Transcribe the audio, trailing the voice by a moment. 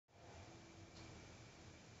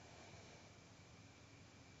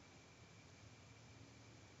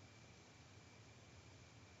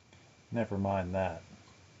Never mind that.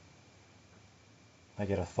 I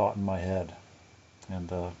get a thought in my head,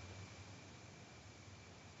 and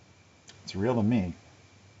it's real to me.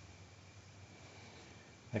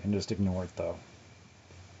 I can just ignore it though,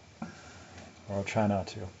 or I'll try not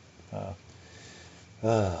to.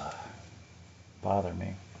 Uh, bother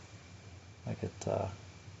me. Like it.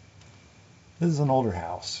 This is an older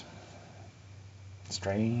house.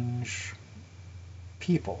 Strange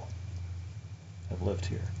people have lived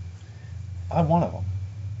here. I'm one of them.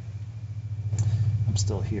 I'm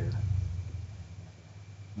still here.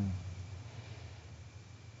 Mm.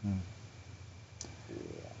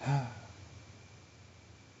 Mm.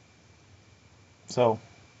 So,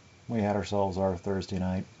 we had ourselves our Thursday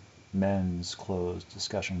night men's closed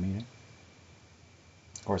discussion meeting.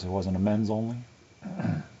 Of course, it wasn't a men's only.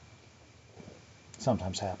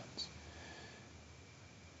 Sometimes happens.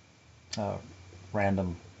 A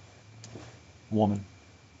random woman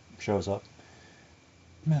shows up,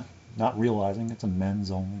 not realizing it's a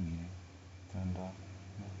men's only meeting. And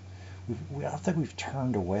I don't think we've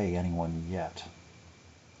turned away anyone yet.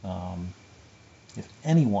 If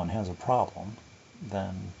anyone has a problem,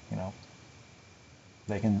 then,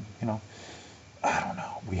 they can, I don't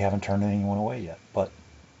know. We haven't turned anyone away yet, but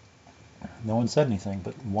no one said anything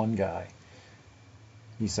but one guy.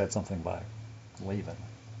 He said something about leaving.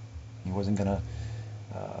 He wasn't going to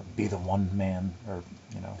be the one man or,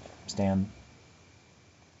 stand.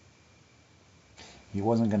 He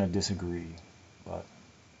wasn't going to disagree, but,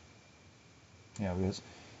 because,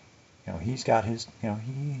 he's got his, he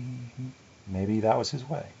maybe that was his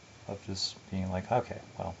way of just being like, okay,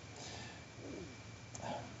 well,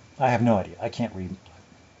 I have no idea. I can't read.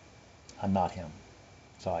 I'm not him,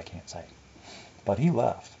 so I can't say. But he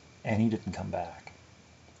left, and he didn't come back,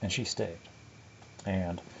 and she stayed.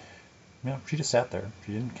 And, she just sat there.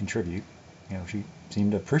 She didn't contribute. She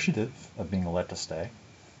seemed appreciative of being let to stay.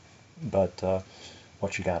 But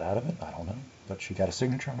what she got out of it, I don't know. But she got a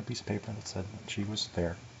signature on a piece of paper that said that she was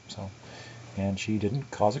there. So, and she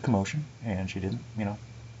didn't cause a commotion, and she didn't,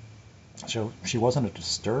 so she wasn't a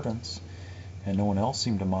disturbance, and no one else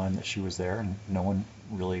seemed to mind that she was there, and no one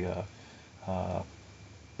really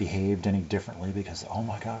behaved any differently because, oh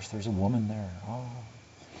my gosh, there's a woman there. Oh,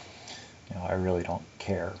 I really don't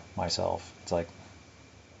care myself. It's like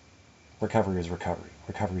recovery is recovery.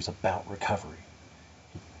 Recovery is about recovery.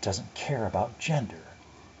 It doesn't care about gender.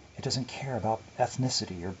 It doesn't care about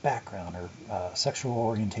ethnicity or background or sexual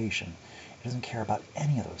orientation. It doesn't care about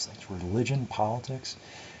any of those things. Religion, politics,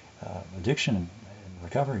 addiction, and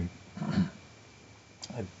recovery.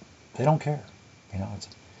 They don't care.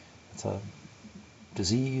 It's a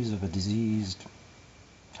disease of a diseased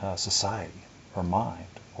society or mind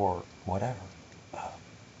or whatever.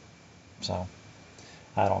 So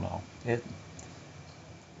I don't know.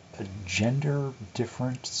 A gender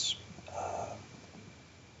difference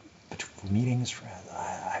between meetings.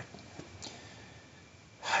 I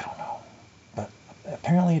don't know, but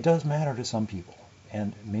apparently it does matter to some people,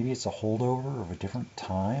 and maybe it's a holdover of a different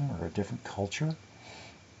time or a different culture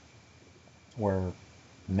where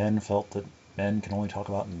men felt that men can only talk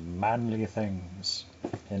about manly things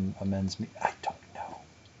in a men's meeting. I don't know.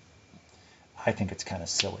 I think it's kind of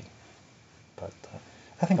silly, but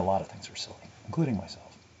I think a lot of things are silly, including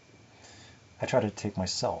myself. I try to take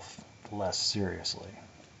myself less seriously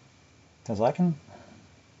because I can,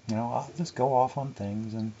 I'll just go off on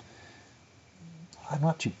things, and I'm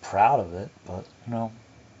not too proud of it, but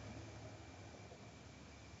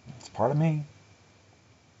it's part of me.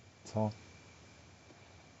 So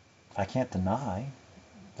I can't deny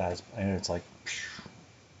that it's like,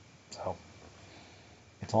 so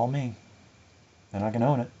it's all me, and I can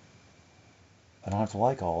own it. I don't have to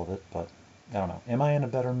like all of it, but I don't know. Am I in a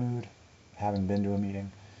better mood having been to a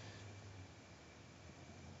meeting?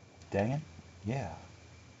 Dang it, yeah.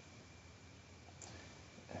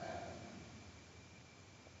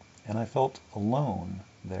 And I felt alone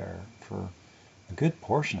there for a good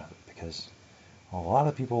portion of it because a lot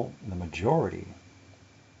of people, the majority,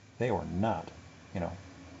 they were not,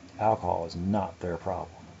 alcohol is not their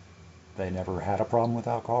problem. They never had a problem with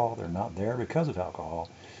alcohol. They're not there because of alcohol.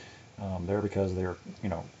 They're because they're,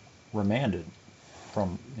 remanded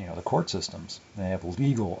from, the court systems. They have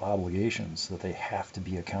legal obligations that they have to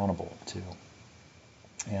be accountable to.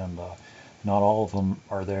 And not all of them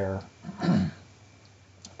are there.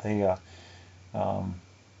 They are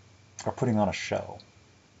putting on a show.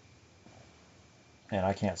 And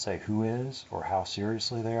I can't say who is or how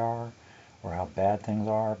seriously they are or how bad things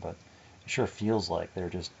are, but it sure feels like they're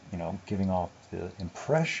just, giving off the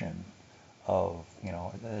impression of,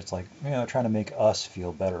 it's like, trying to make us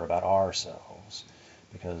feel better about ourselves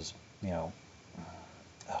because, you know,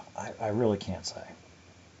 I really can't say.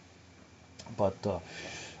 But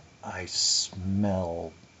I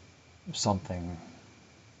smell something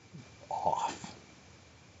off,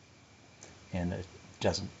 and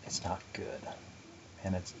it's not good.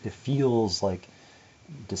 And it feels like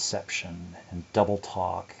deception and double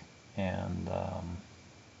talk and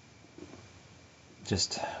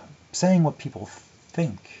just saying what people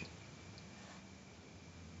think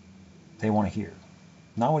they want to hear.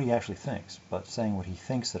 Not what he actually thinks, but saying what he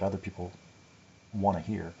thinks that other people want to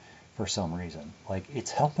hear for some reason. Like,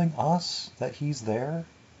 it's helping us that he's there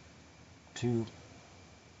to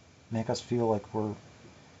make us feel like we're...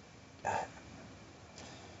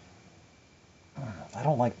 I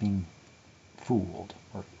don't like being fooled,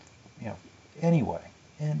 or, anyway.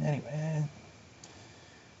 And anyway,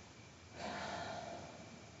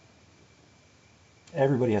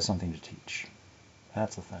 everybody has something to teach.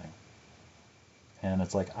 That's the thing. And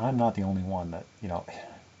it's like, I'm not the only one that,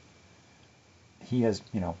 he has,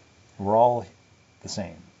 we're all the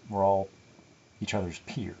same. We're all each other's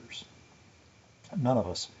peers. None of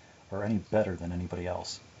us are any better than anybody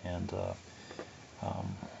else. And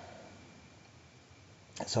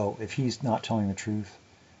so if he's not telling the truth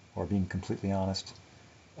or being completely honest,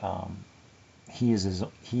 he is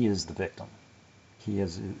the victim. He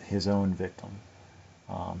is his own victim.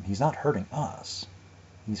 He's not hurting us.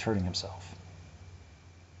 He's hurting himself.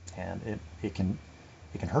 And it can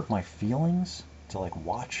hurt my feelings to like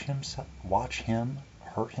watch him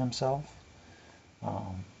hurt himself.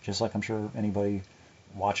 Just like I'm sure anybody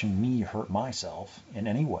watching me hurt myself in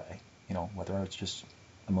any way, whether it's just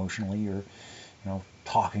emotionally or,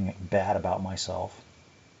 talking bad about myself,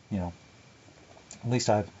 at least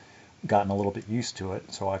I've gotten a little bit used to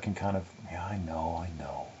it, so I can kind of, I know.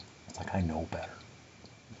 It's like, I know better.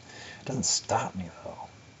 It doesn't stop me though,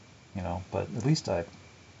 but at least I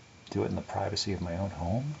do it in the privacy of my own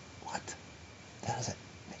home. What? That doesn't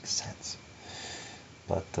make sense.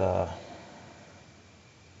 But,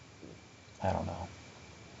 I don't know.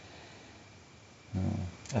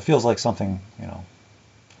 It feels like something, I don't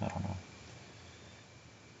know.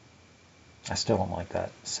 I still don't like that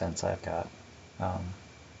sense I've got.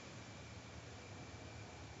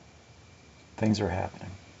 Things are happening,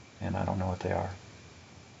 and I don't know what they are.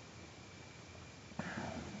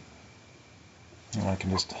 And I can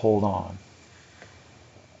just hold on.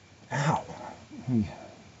 Ow!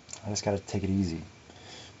 I just got to take it easy.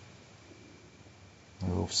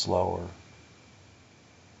 Move slower.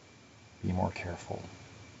 Be more careful.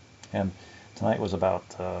 And tonight was about,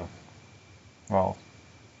 well,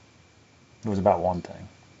 it was about one thing,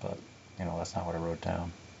 but, that's not what I wrote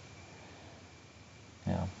down.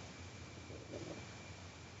 Yeah.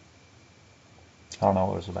 I don't know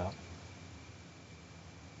what it was about.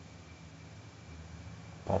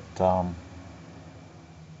 But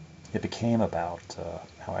it became about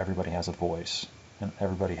how everybody has a voice and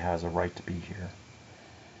everybody has a right to be here.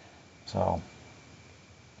 So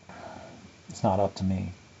it's not up to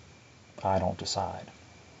me. I don't decide.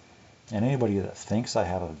 And anybody that thinks I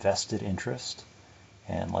have a vested interest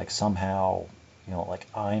and like somehow, like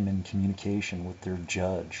I'm in communication with their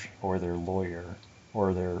judge or their lawyer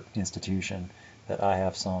or their institution, that I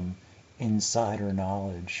have some insider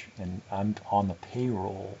knowledge and I'm on the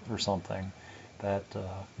payroll or something, that,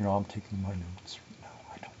 I'm taking my notes. No,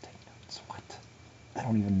 I don't take notes. What? I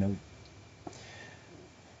don't even know.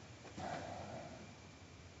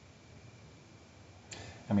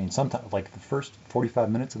 I mean, sometimes, like the first 45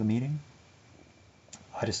 minutes of the meeting,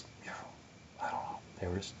 I don't know, they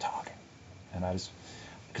were just talking. And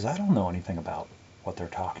because I don't know anything about what they're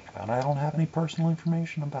talking about. I don't have any personal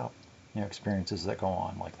information about, experiences that go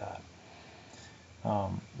on like that.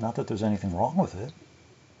 Not that there's anything wrong with it,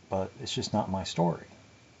 but it's just not my story.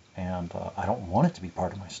 And I don't want it to be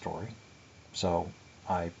part of my story. So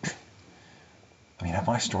I mean,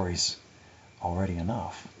 my story's already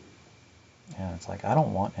enough. And it's like, I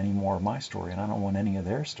don't want any more of my story, and I don't want any of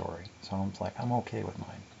their story. So I'm like, I'm okay with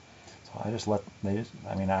mine. So I just I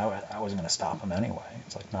wasn't going to stop them anyway.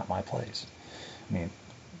 It's like, not my place. I mean,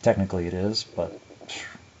 technically it is, but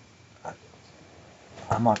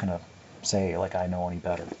I'm not going to say, like, I know any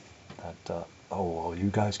better. That, oh, well, you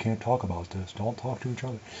guys can't talk about this. Don't talk to each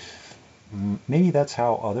other. Maybe that's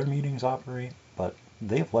how other meetings operate, but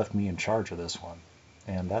they've left me in charge of this one.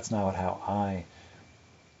 And that's not how I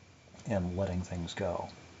am letting things go.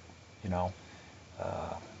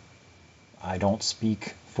 I don't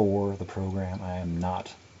speak for the program. I am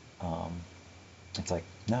not. It's like,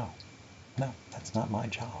 no, that's not my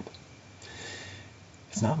job.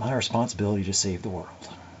 It's not my responsibility to save the world.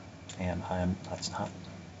 And I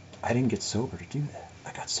didn't get sober to do that.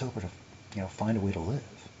 I got sober to, find a way to live.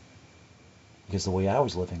 Because the way I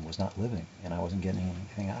was living was not living, and I wasn't getting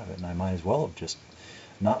anything out of it, and I might as well have just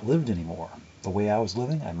not lived anymore. The way I was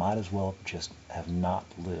living, I might as well just have not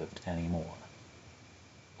lived anymore.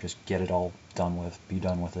 Just get it all done with, be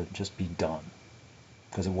done with it, just be done.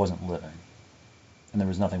 Because it wasn't living. And there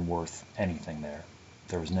was nothing worth anything there.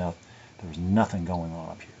 There was nothing going on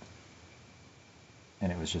up here.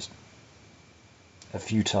 And it was just a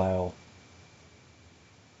futile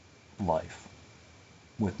life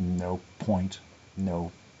with no point,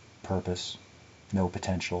 no purpose, no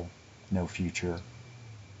potential, no future,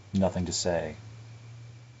 nothing to say.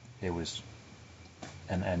 It was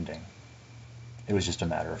an ending. It was just a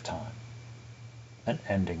matter of time. An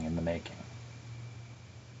ending in the making.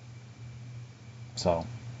 So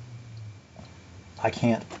I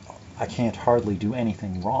can't hardly do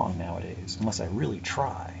anything wrong nowadays unless I really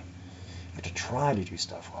try. I have to try to do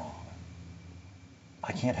stuff wrong.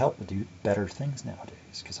 I can't help but do better things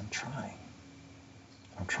nowadays because I'm trying.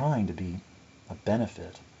 I'm trying to be a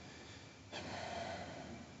benefit.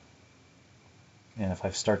 And if I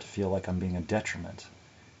start to feel like I'm being a detriment,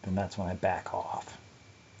 then that's when I back off.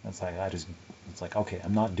 It's like, okay,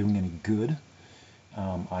 I'm not doing any good.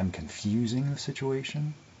 I'm confusing the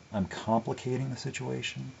situation. I'm complicating the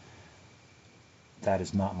situation. That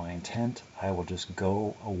is not my intent. I will just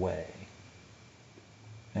go away.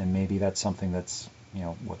 And maybe that's something that's,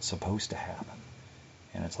 what's supposed to happen.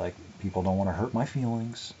 And it's like, people don't want to hurt my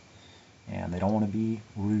feelings, and they don't want to be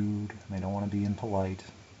rude, and they don't want to be impolite.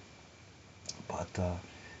 But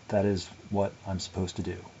that is what I'm supposed to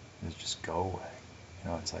do, is just go away.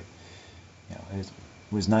 It's like, it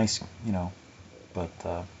was nice, but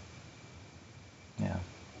yeah.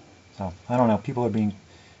 So I don't know.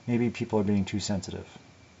 Maybe people are being too sensitive.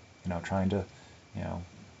 Trying to, they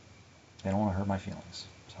don't want to hurt my feelings,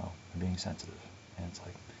 so they're being sensitive. And it's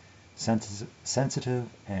like sensitive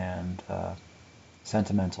and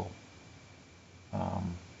sentimental,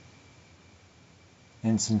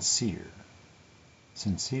 insincere.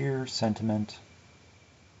 Sincere sentiment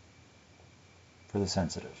for the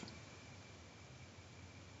sensitive.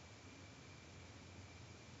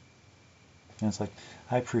 And it's like,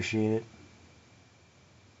 I appreciate it.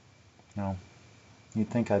 You'd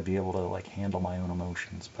think I'd be able to like handle my own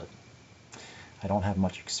emotions, but I don't have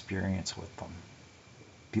much experience with them.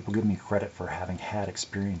 People give me credit for having had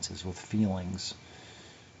experiences with feelings,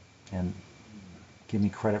 and give me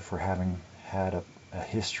credit for having had a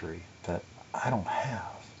history that I don't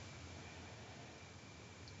have.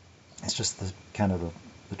 It's just the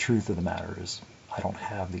truth of the matter is I don't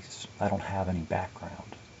have any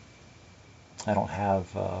background. I don't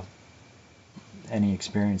have any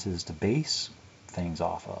experiences to base things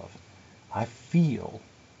off of. I feel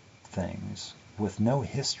things with no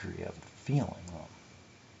history of feeling them.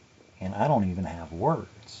 And I don't even have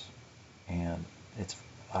words. And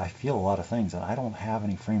I feel a lot of things and I don't have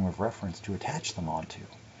any frame of reference to attach them onto.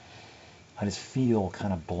 I just feel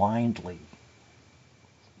kind of blindly.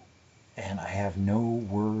 And I have no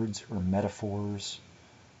words or metaphors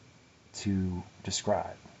to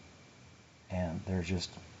describe. And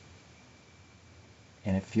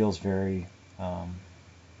and it feels very, I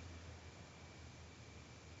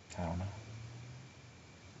don't know.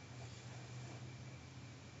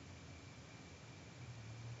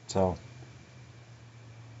 So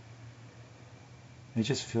it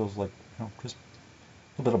just feels like, just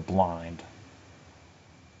a little bit of blind.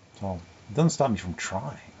 So it doesn't stop me from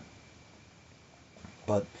trying.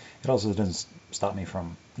 But it also doesn't stop me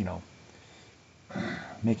from,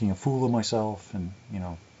 making a fool of myself and,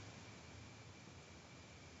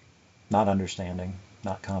 not understanding,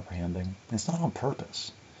 not comprehending. It's not on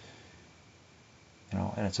purpose.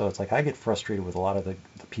 And so it's like I get frustrated with a lot of the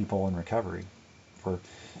people in recovery for,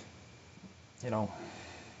 of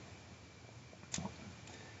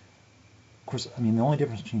course, I mean, the only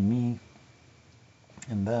difference between me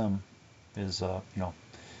and them is, I've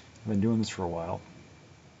been doing this for a while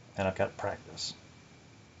and I've got practice.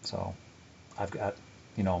 So I've got,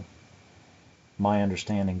 my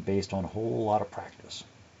understanding based on a whole lot of practice.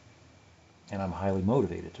 And I'm highly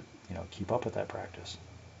motivated to, keep up with that practice.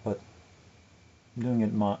 But I'm doing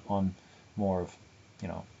it on more of,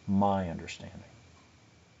 my understanding.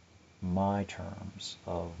 My terms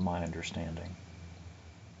of my understanding.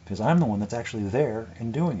 Because I'm the one that's actually there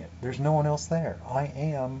and doing it. There's no one else there. I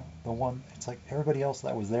am the one. It's like everybody else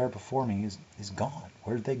that was there before me is gone.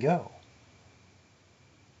 Where did they go?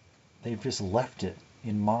 They've just left it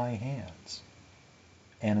in my hands.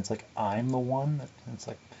 And it's like I'm the one that, it's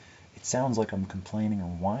like, it sounds like I'm complaining or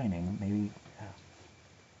whining. Maybe,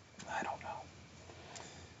 I don't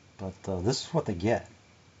know. But this is what they get.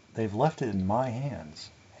 they've left it in my hands,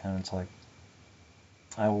 and it's like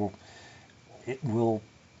it will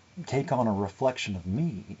take on a reflection of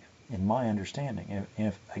me in my understanding. And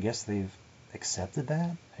if I guess they've accepted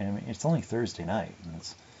that. I mean, it's only Thursday night,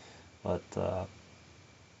 but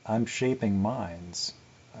I'm shaping minds,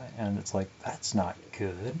 and it's like that's not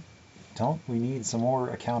good. Don't we need some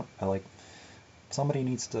more like somebody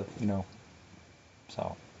needs to,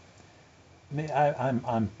 So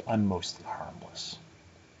I'm mostly harmless,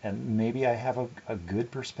 and maybe I have a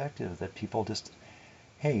good perspective that people just,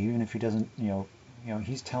 hey, even if he doesn't,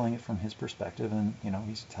 he's telling it from his perspective, and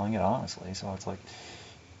he's telling it honestly. So it's like,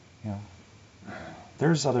 you know,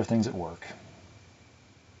 there's other things at work,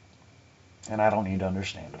 and I don't need to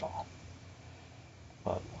understand it all.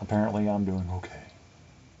 But apparently, I'm doing okay.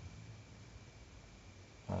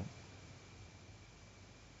 But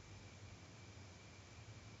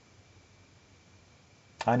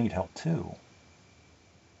I need help too.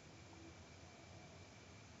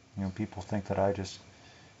 People think that I just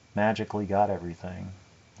magically got everything,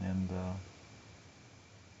 and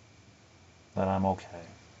that I'm okay.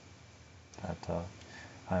 That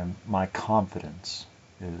my confidence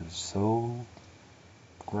is so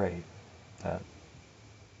great that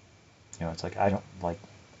it's like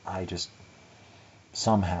I just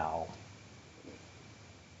somehow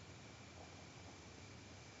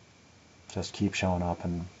just keep showing up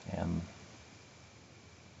and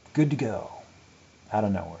good to go out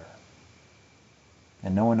of nowhere,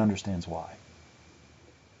 and no one understands why,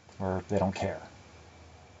 or they don't care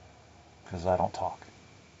because I don't talk,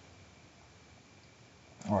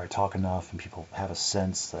 or I talk enough and people have a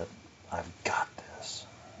sense that I've got this.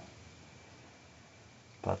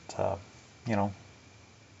 But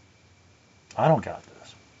I don't got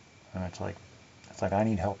this, and it's like I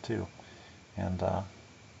need help too, and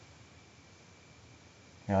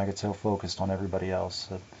I get so focused on everybody else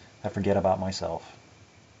that I forget about myself.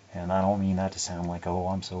 And I don't mean that to sound like, oh,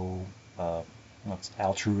 I'm so it's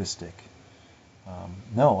altruistic.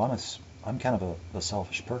 No, I'm kind of a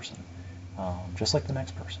selfish person, just like the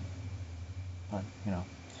next person. But,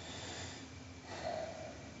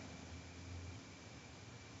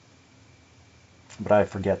 but I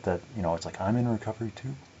forget that it's like I'm in recovery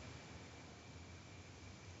too,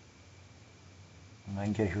 and I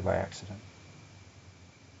can get here by accident.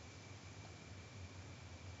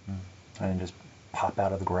 I didn't just pop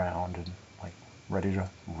out of the ground and like ready to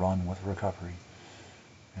run with recovery.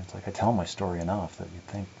 And it's like I tell my story enough that you'd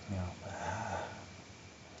think,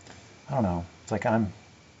 I don't know. It's like I'm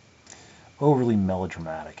overly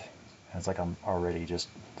melodramatic. And it's like I'm already just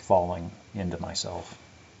falling into myself.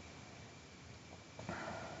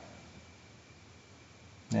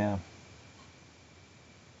 Yeah.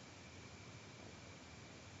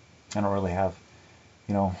 I don't really have,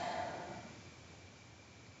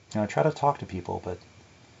 I try to talk to people, but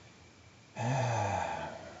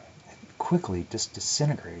quickly just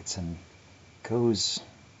disintegrates and goes,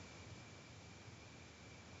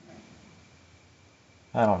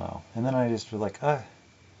 I don't know. And then I just feel like, I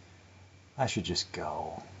should just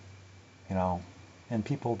go, and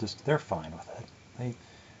people just, they're fine with it.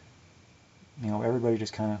 Everybody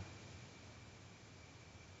just kind of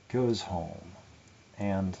goes home,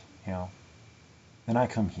 and, then I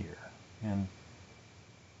come here, and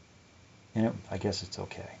I guess it's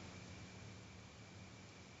okay.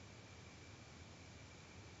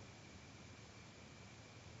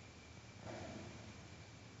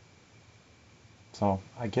 So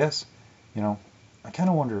I guess, I kind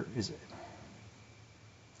of wonder,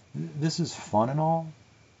 this is fun and all,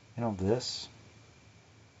 this,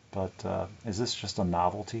 but is this just a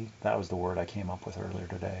novelty? That was the word I came up with earlier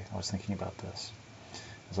today. I was thinking about this. I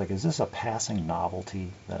was like, is this a passing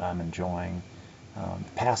novelty that I'm enjoying?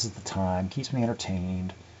 Passes the time, keeps me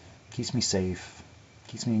entertained, keeps me safe,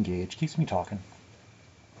 keeps me engaged, keeps me talking,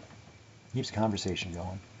 keeps the conversation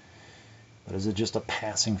going. But is it just a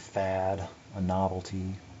passing fad, a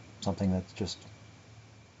novelty, something that's just,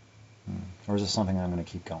 or is this something I'm going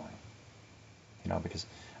to keep going? Because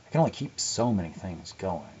I can only keep so many things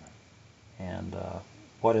going, and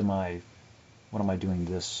what am I doing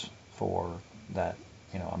this for that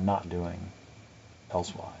I'm not doing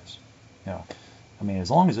elsewise? I mean,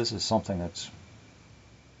 as long as this is something that's,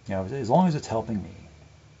 as long as it's helping me,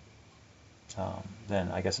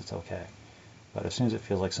 then I guess it's okay. But as soon as it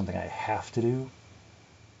feels like something I have to do,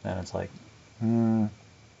 then it's like, then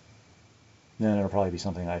it'll probably be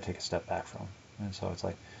something I take a step back from. And so it's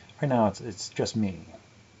like, right now it's just me,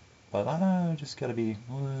 but I just got to be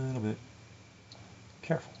a little bit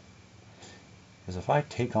careful. Because if I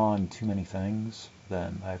take on too many things,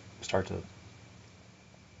 then I start to,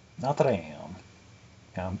 not that I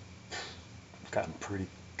am, I've gotten pretty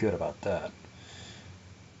good about that.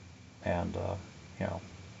 And, you know,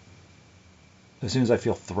 as soon as I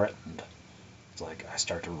feel threatened, it's like I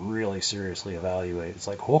start to really seriously evaluate. It's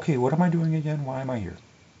like, okay, what am I doing again? Why am I here?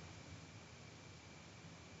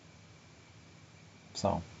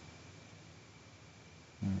 So,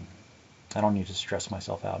 I don't need to stress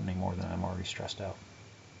myself out any more than I'm already stressed out.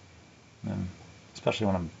 And especially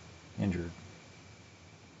when I'm injured.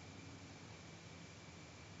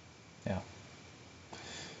 Yeah.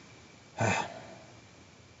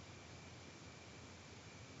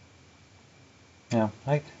 Yeah,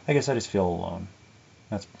 I guess I just feel alone.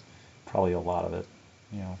 That's probably a lot of it,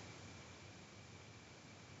 you know.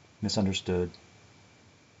 Misunderstood,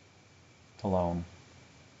 alone.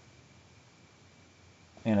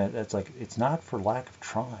 And it's like, it's not for lack of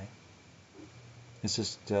trying. It's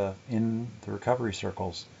just in the recovery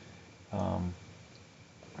circles, um,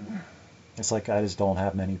 it's like I just don't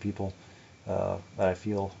have many people that I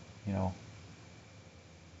feel, you know,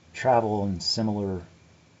 travel in similar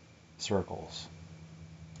circles.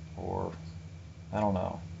 Or, I don't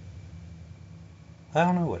know. I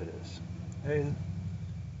don't know what it is.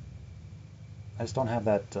 I just don't have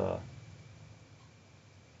that,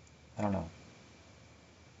 I don't know,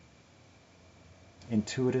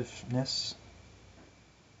 intuitiveness,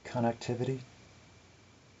 connectivity.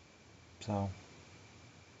 So,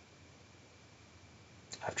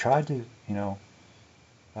 I've tried to, you know,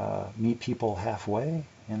 meet people halfway,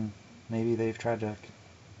 and maybe they've tried to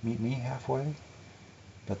meet me halfway,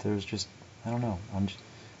 but there's just, I don't know,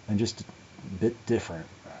 I'm just a bit different,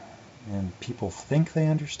 and people think they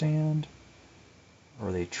understand,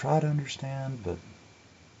 or they try to understand, but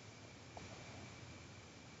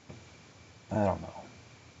I don't know.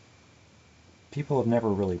 People have never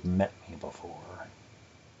really met me before.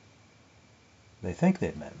 They think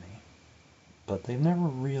they've met me, but they've never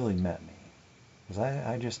really met me. Because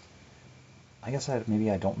I guess maybe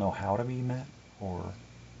I don't know how to be met, or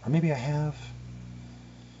maybe I have.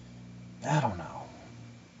 I don't know.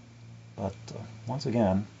 But once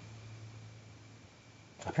again,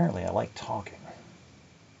 apparently I like talking.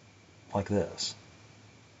 Like this.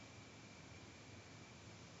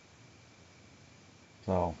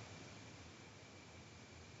 So,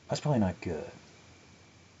 that's probably not good.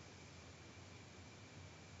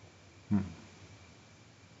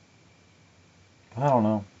 I don't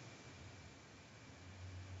know.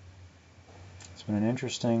 It's been an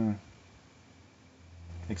interesting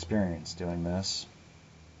experience doing this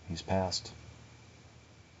these past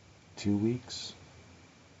 2 weeks.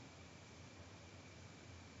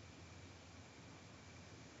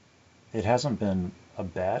 It hasn't been a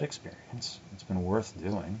bad experience. It's been worth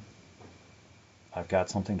doing. I've got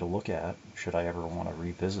something to look at should I ever want to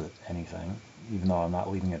revisit anything, even though I'm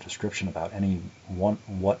not leaving a description about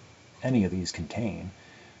what any of these contain.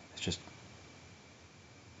 It's just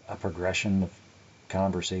a progression of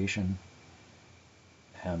conversation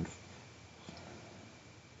and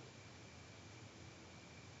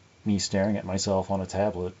me staring at myself on a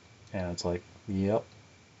tablet, and it's like, yep,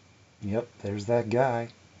 there's that guy.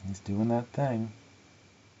 He's doing that thing.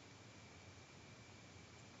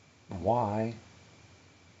 Why?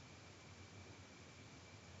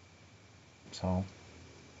 So,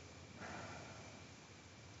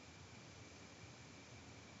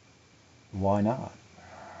 why not?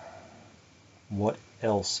 What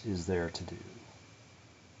else is there to do?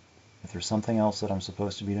 If there's something else that I'm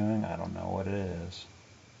supposed to be doing, I don't know what it is.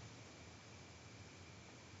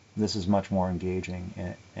 This is much more engaging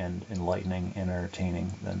and enlightening and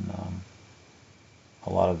entertaining than a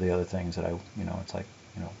lot of the other things that it's like,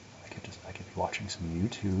 I could be watching some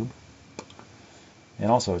YouTube. And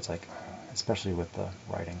also it's like, especially with the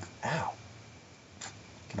writing, ow,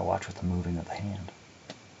 I'm gonna watch with the moving of the hand.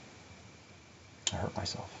 I hurt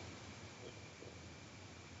myself.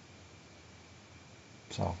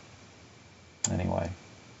 So, anyway,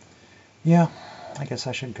 yeah, I guess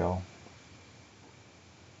I should go.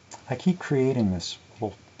 I keep creating this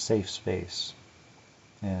little safe space,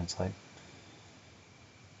 and it's like,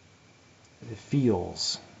 it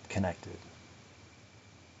feels connected,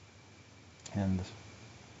 and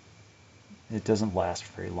it doesn't last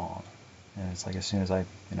very long. And it's like, as soon as I,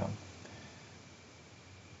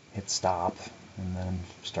 hit stop and then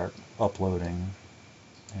start uploading,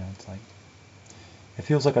 it's like, it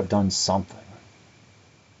feels like I've done something.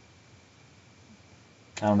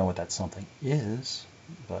 I don't know what that something is,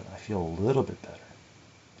 but I feel a little bit better,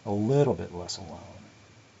 a little bit less alone,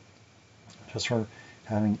 just for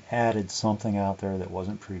having added something out there that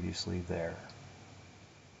wasn't previously there.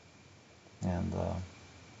 And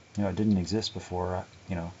it didn't exist before.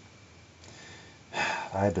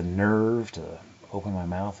 I had the nerve to open my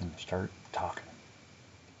mouth and start talking.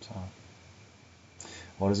 So,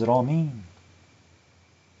 what does it all mean?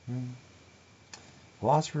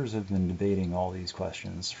 Philosophers have been debating all these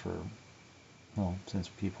questions for, well, since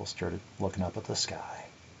people started looking up at the sky.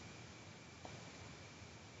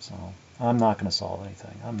 So, I'm not going to solve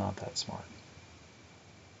anything. I'm not that smart.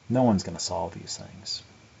 No one's going to solve these things.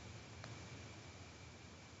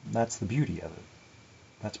 That's the beauty of it.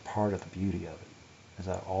 That's part of the beauty of it, is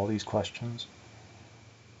that all these questions,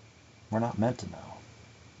 we're not meant to know.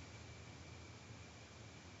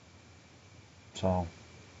 So,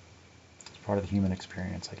 it's part of the human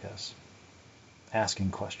experience, I guess. Asking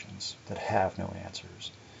questions that have no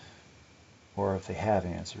answers. Or if they have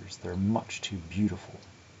answers, they're much too beautiful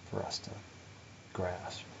for us to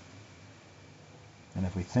grasp. And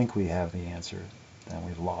if we think we have the answer, then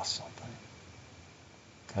we've lost something.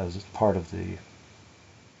 Because it's part of the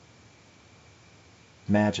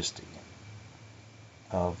majesty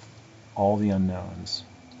of all the unknowns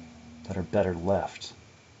that are better left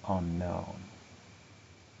unknown.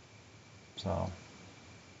 So,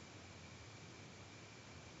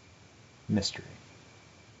 mystery.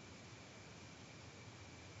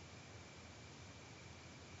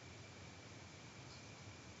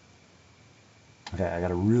 Okay, I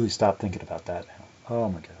gotta really stop thinking about that now. Oh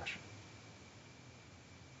my gosh.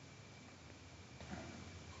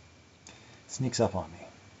 Sneaks up on me.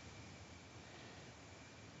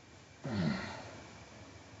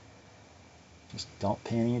 Just don't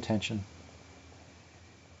pay any attention.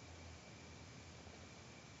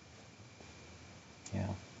 Yeah.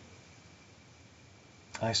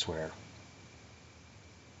 I swear.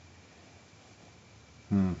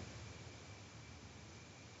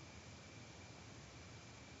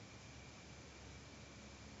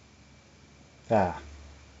 Ah.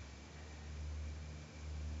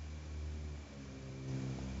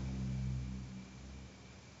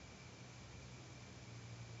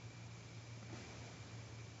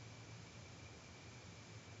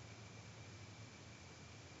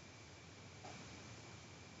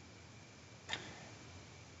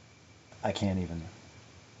 I can't even.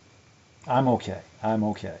 I'm okay. I'm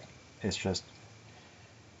okay. It's just,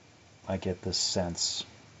 I get this sense,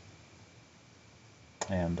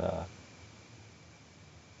 and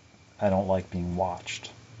I don't like being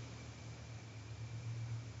watched.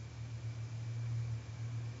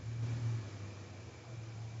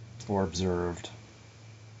 Or observed.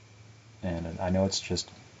 And I know it's just,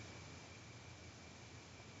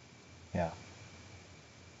 yeah.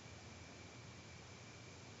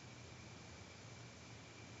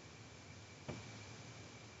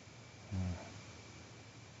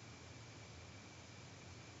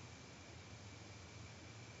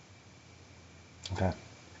 Okay.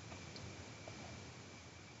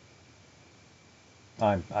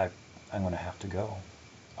 I'm going to have to go.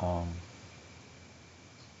 Um,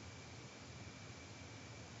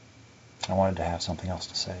 I wanted to have something else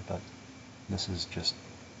to say, but this is just,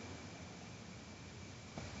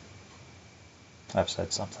 I've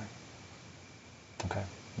said something. Okay,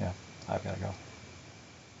 yeah, I've got to go.